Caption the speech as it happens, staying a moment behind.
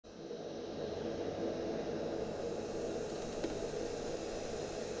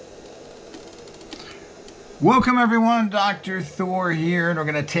Welcome everyone, Dr. Thor here, and we're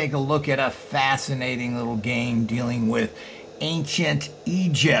going to take a look at a fascinating little game dealing with ancient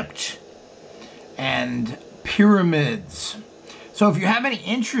Egypt and pyramids. So if you have any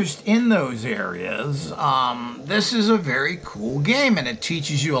interest in those areas, this is a very cool game, and it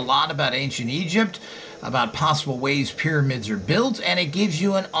teaches you a lot about ancient Egypt, about possible ways pyramids are built, and it gives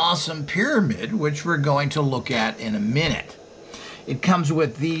you an awesome pyramid, which we're going to look at in a minute. It comes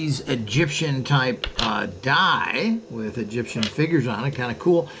with these Egyptian type die with Egyptian figures on it, kind of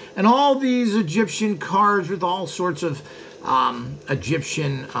cool. And all these Egyptian cards with all sorts of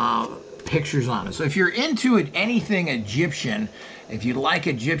Egyptian pictures on it. So if you're into it, anything Egyptian, if you like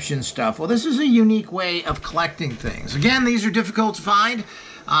Egyptian stuff, well, this is a unique way of collecting things. Again, these are difficult to find.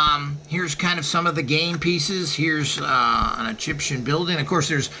 Here's kind of some of the game pieces. Here's an Egyptian building. Of course,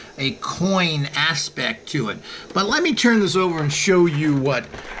 there's a coin aspect to it. But let me turn this over and show you what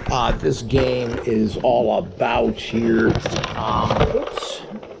this game is all about here. Oops.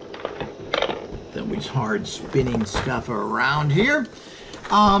 Always hard spinning stuff around here.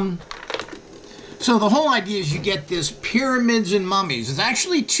 So the whole idea is you get this pyramids and mummies. There's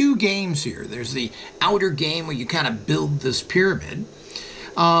actually two games here. There's the outer game where you kind of build this pyramid.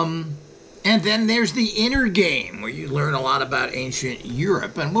 And then there's the inner game where you learn a lot about ancient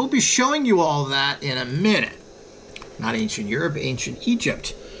Europe, and we'll be showing you all that in a minute. Not ancient Europe, ancient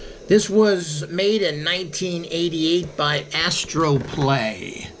Egypt. This was made in 1988 by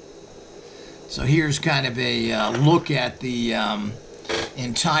Astroplay. So here's kind of a look at the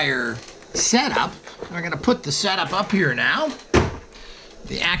entire setup. We're going to put the setup up here now.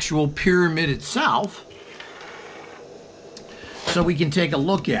 The actual pyramid itself, so we can take a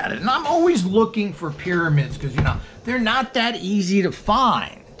look at it. And I'm always looking for pyramids because, you know, they're not that easy to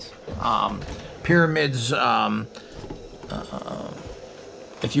find. Pyramids,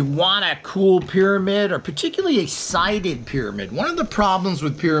 if you want a cool pyramid, or particularly a sided pyramid, one of the problems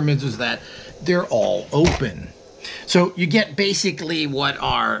with pyramids is that they're all open. So you get basically what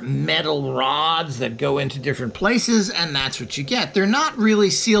are metal rods that go into different places, and that's what you get. They're not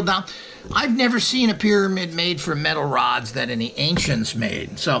really sealed down. I've never seen a pyramid made from metal rods that any ancients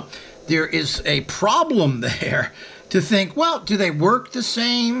made. So there is a problem there to think, well, do they work the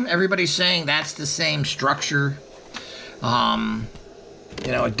same? Everybody's saying that's the same structure. You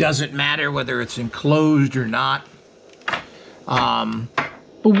know, it doesn't matter whether it's enclosed or not.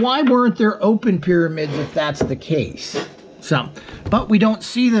 But why weren't there open pyramids if that's the case? But we don't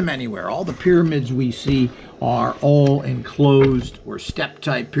see them anywhere. All the pyramids we see are all enclosed or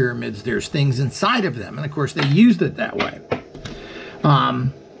step-type pyramids. There's things inside of them, and of course they used it that way.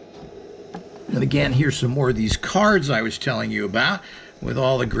 And again, here's some more of these cards I was telling you about with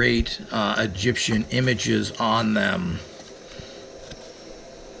all the great Egyptian images on them.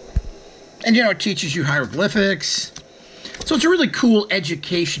 And, you know, it teaches you hieroglyphics. So it's a really cool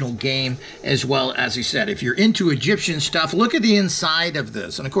educational game as well. As I said, if you're into Egyptian stuff, look at the inside of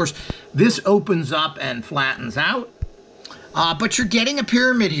this. And of course, this opens up and flattens out. But you're getting a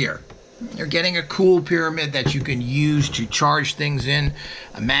pyramid here. You're getting a cool pyramid that you can use to charge things in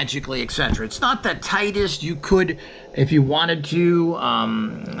magically, etc. It's not the tightest. You could, if you wanted to,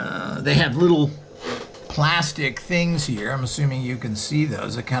 they have little plastic things here. I'm assuming you can see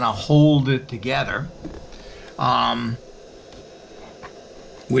those that kind of hold it together.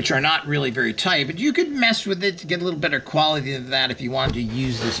 Which are not really very tight, but you could mess with it to get a little better quality than that if you wanted to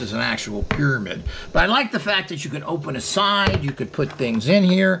use this as an actual pyramid. But I like the fact that you can open a side, you could put things in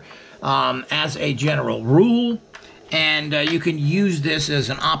here as a general rule, and you can use this as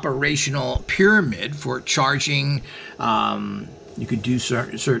an operational pyramid for charging. You could do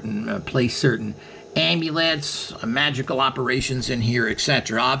place certain amulets, magical operations in here,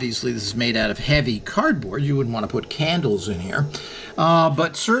 etc. Obviously, this is made out of heavy cardboard. You wouldn't want to put candles in here.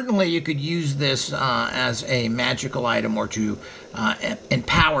 But certainly, you could use this as a magical item or to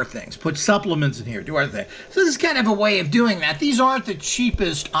empower things. Put supplements in here, do other things. So this is kind of a way of doing that. These aren't the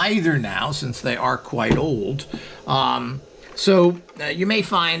cheapest either now, since they are quite old. So you may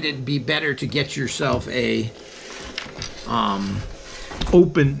find it'd be better to get yourself a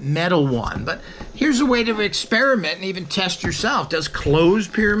open metal one. But here's a way to experiment and even test yourself. Does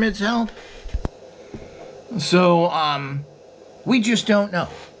closed pyramids help? So we just don't know.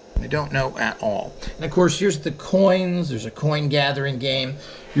 We don't know at all. And of course, here's the coins. There's a coin gathering game.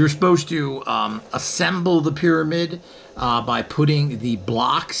 You're supposed to assemble the pyramid by putting the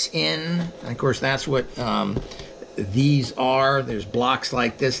blocks in. And of course, that's what these are. There's blocks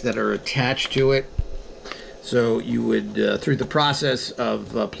like this that are attached to it. So you would, through the process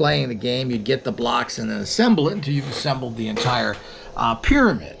of playing the game, you'd get the blocks and then assemble it until you've assembled the entire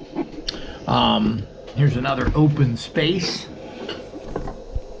pyramid. Here's another open space.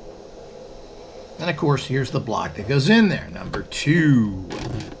 And of course, here's the block that goes in there. Number 2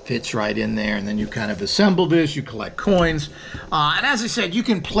 fits right in there. And then you kind of assemble this, you collect coins. And as I said, you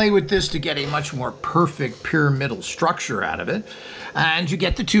can play with this to get a much more perfect pyramidal structure out of it. And you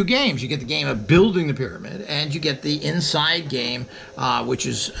get the 2 games. You get the game of building the pyramid, and you get the inside game, which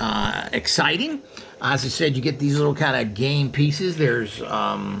is exciting. As I said, you get these little kind of game pieces. There's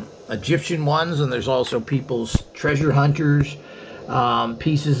Egyptian ones, and there's also people's treasure hunters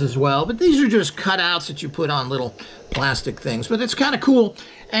pieces as well. But these are just cutouts that you put on little plastic things. But it's kind of cool.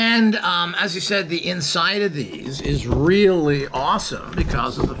 And as I said, the inside of these is really awesome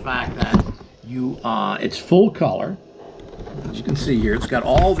because of the fact that it's full color. As you can see here, it's got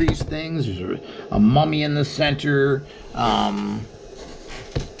all these things. There's a mummy in the center. So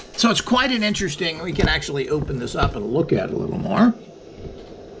it's quite an interesting, we can actually open this up and look at it a little more.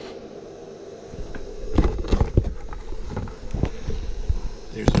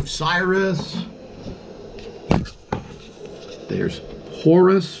 There's Osiris. There's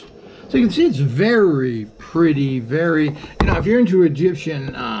Horus. So you can see it's very pretty, very, if you're into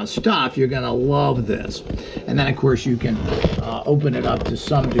Egyptian stuff, you're going to love this. And then, of course, you can open it up to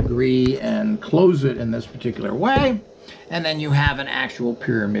some degree and close it in this particular way. And then you have an actual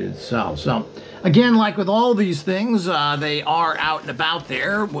pyramid itself. So, again, like with all these things, they are out and about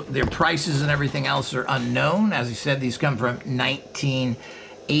there. Their prices and everything else are unknown. As I said, these come from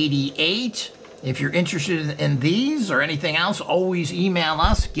 1988. If you're interested in these or anything else, always email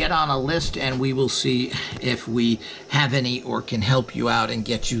us, get on a list, and we will see if we have any or can help you out and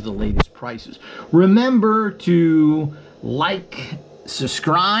get you the latest prices. Remember to like,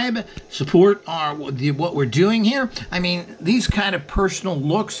 subscribe, support what we're doing here. I mean, these kind of personal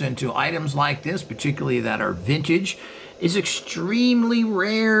looks into items like this, particularly that are vintage, is extremely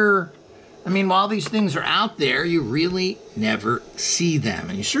rare. I mean, while these things are out there, you really never see them.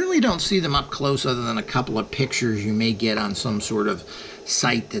 And you certainly don't see them up close other than a couple of pictures you may get on some sort of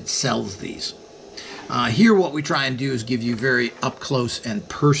site that sells these. Here, what we try and do is give you very up close and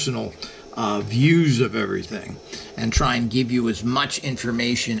personal views of everything and try and give you as much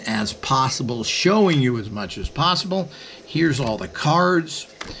information as possible, showing you as much as possible. Here's all the cards.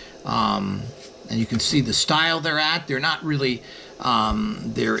 And you can see the style they're at. They're not really...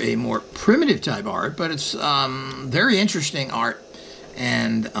 they're a more primitive type art, but it's very interesting art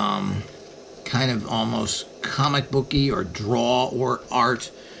and kind of almost comic booky or draw or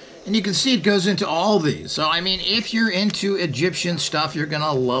art. And you can see it goes into all these. So, I mean, if you're into Egyptian stuff, you're going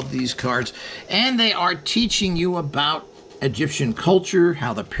to love these cards. And they are teaching you about Egyptian culture,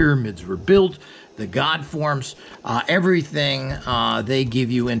 how the pyramids were built, the god forms, everything they give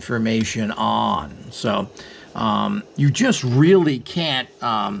you information on. So... you just really can't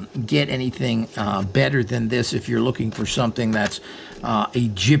get anything better than this if you're looking for something that's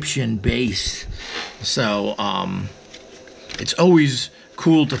Egyptian based. So it's always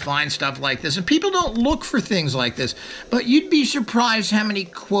cool to find stuff like this. And people don't look for things like this, but you'd be surprised how many,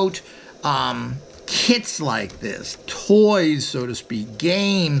 quote, kits like this, toys, so to speak,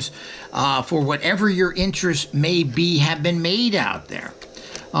 games, for whatever your interest may be, have been made out there.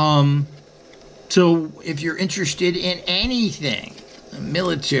 So if you're interested in anything,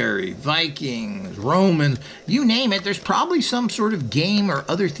 military, Vikings, Romans, you name it, there's probably some sort of game or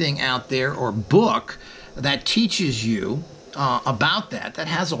other thing out there or book that teaches you about that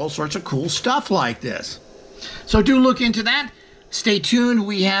has all sorts of cool stuff like this. So do look into that. Stay tuned.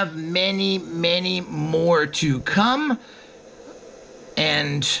 We have many, many more to come.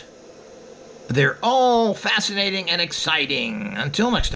 And they're all fascinating and exciting. Until next time.